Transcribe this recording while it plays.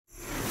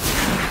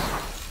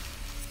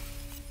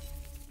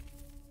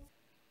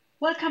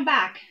Welcome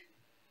back.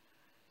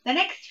 The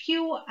next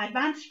few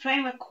Advanced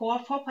Framework Core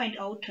 4.0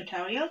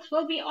 tutorials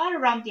will be all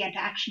around the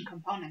interaction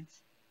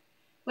components.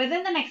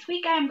 Within the next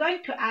week, I am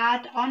going to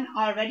add on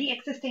already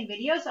existing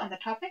videos on the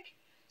topic,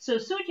 so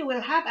soon you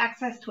will have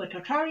access to a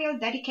tutorial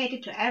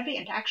dedicated to every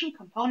interaction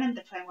component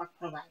the framework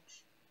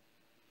provides.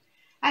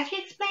 As we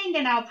explained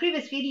in our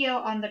previous video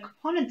on the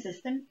component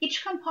system,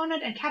 each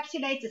component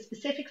encapsulates a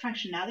specific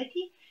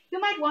functionality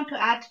you might want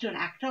to add to an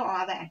actor or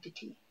other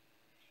entity.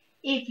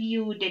 If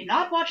you did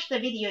not watch the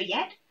video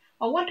yet,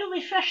 or want to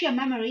refresh your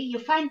memory, you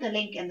find the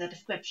link in the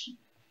description.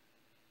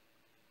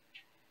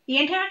 The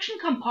interaction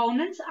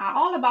components are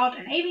all about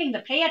enabling the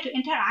player to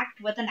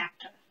interact with an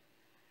actor.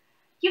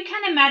 You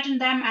can imagine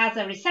them as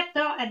a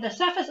receptor at the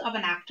surface of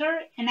an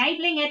actor,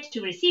 enabling it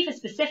to receive a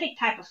specific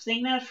type of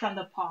signal from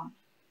the pawn.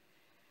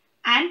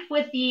 And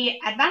with the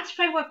Advanced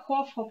Framework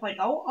Core 4.0,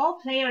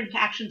 all player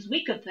interactions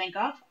we could think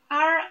of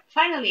are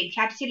finally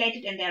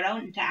encapsulated in their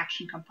own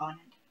interaction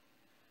component.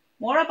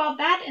 More about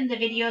that in the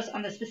videos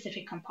on the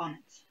specific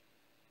components.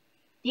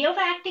 The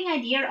overarching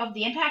idea of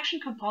the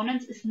interaction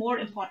components is more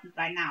important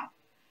right now,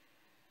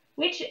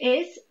 which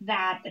is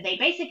that they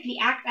basically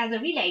act as a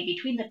relay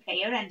between the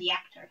player and the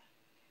actor.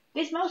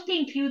 This mostly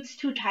includes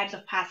two types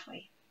of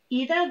pathway.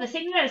 Either the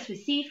signal is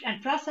received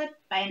and processed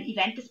by an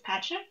event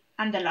dispatcher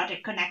and the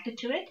logic connected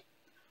to it,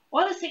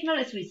 or the signal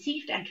is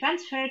received and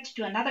transferred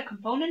to another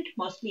component,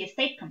 mostly a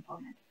state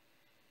component.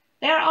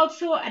 There are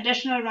also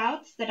additional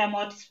routes that are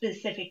more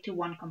specific to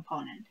one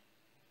component.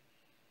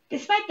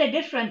 Despite the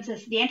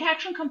differences, the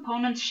interaction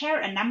components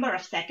share a number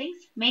of settings,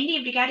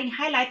 mainly regarding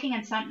highlighting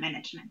and sound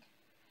management.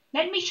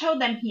 Let me show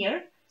them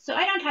here, so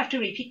I don't have to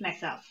repeat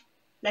myself.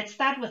 Let's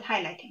start with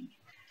highlighting.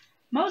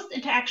 Most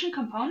interaction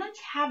components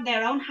have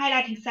their own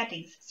highlighting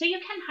settings, so you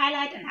can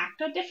highlight an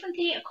actor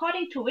differently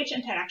according to which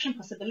interaction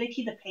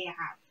possibility the player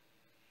has.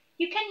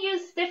 You can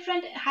use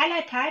different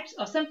highlight types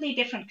or simply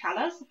different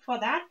colors for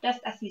that,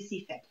 just as you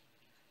see fit.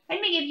 Let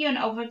me give you an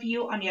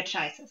overview on your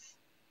choices.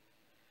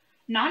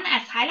 None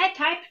as highlight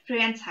type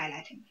prevents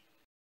highlighting.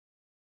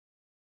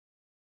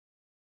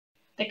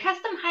 The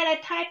custom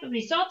highlight type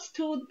resorts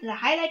to the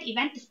highlight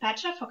event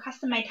dispatcher for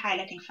custom-made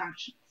highlighting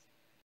functions.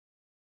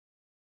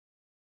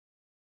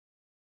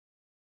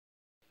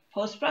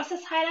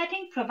 Post-process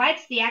highlighting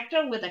provides the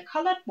actor with a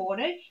colored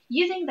border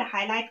using the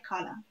highlight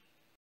color.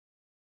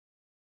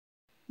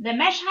 The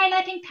mesh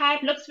highlighting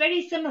type looks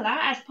very similar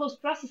as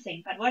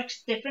post-processing, but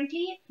works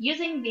differently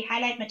using the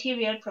highlight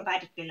material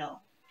provided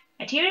below.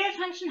 Material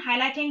function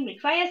highlighting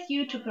requires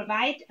you to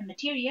provide a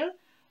material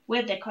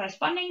with the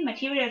corresponding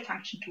material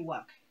function to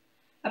work,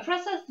 a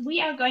process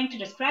we are going to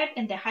describe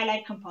in the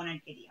highlight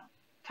component video.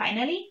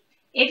 Finally,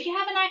 if you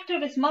have an actor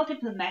with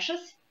multiple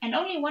meshes and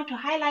only want to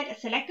highlight a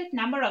selected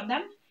number of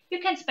them, you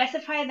can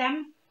specify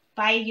them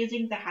by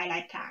using the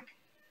highlight tag.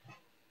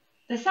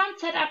 The sound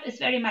setup is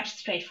very much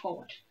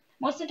straightforward.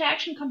 Most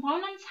interaction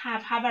components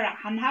have hover or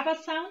unhover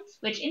sounds,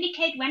 which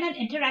indicate when an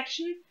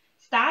interaction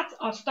starts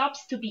or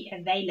stops to be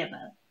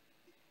available.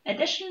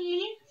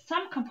 Additionally,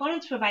 some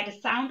components provide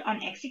a sound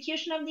on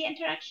execution of the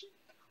interaction,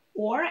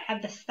 or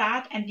at the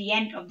start and the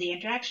end of the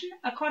interaction,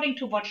 according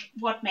to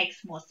what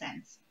makes more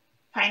sense.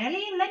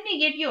 Finally, let me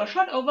give you a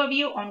short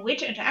overview on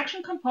which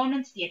interaction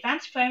components the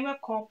Advanced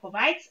Framework Core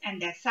provides and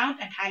their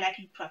sound and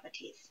highlighting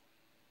properties.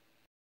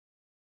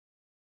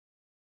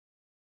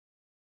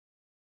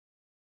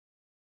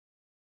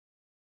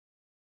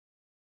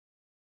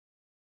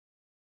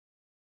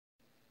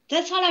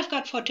 That's all I've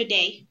got for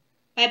today.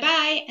 Bye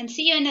bye and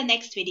see you in the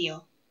next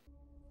video.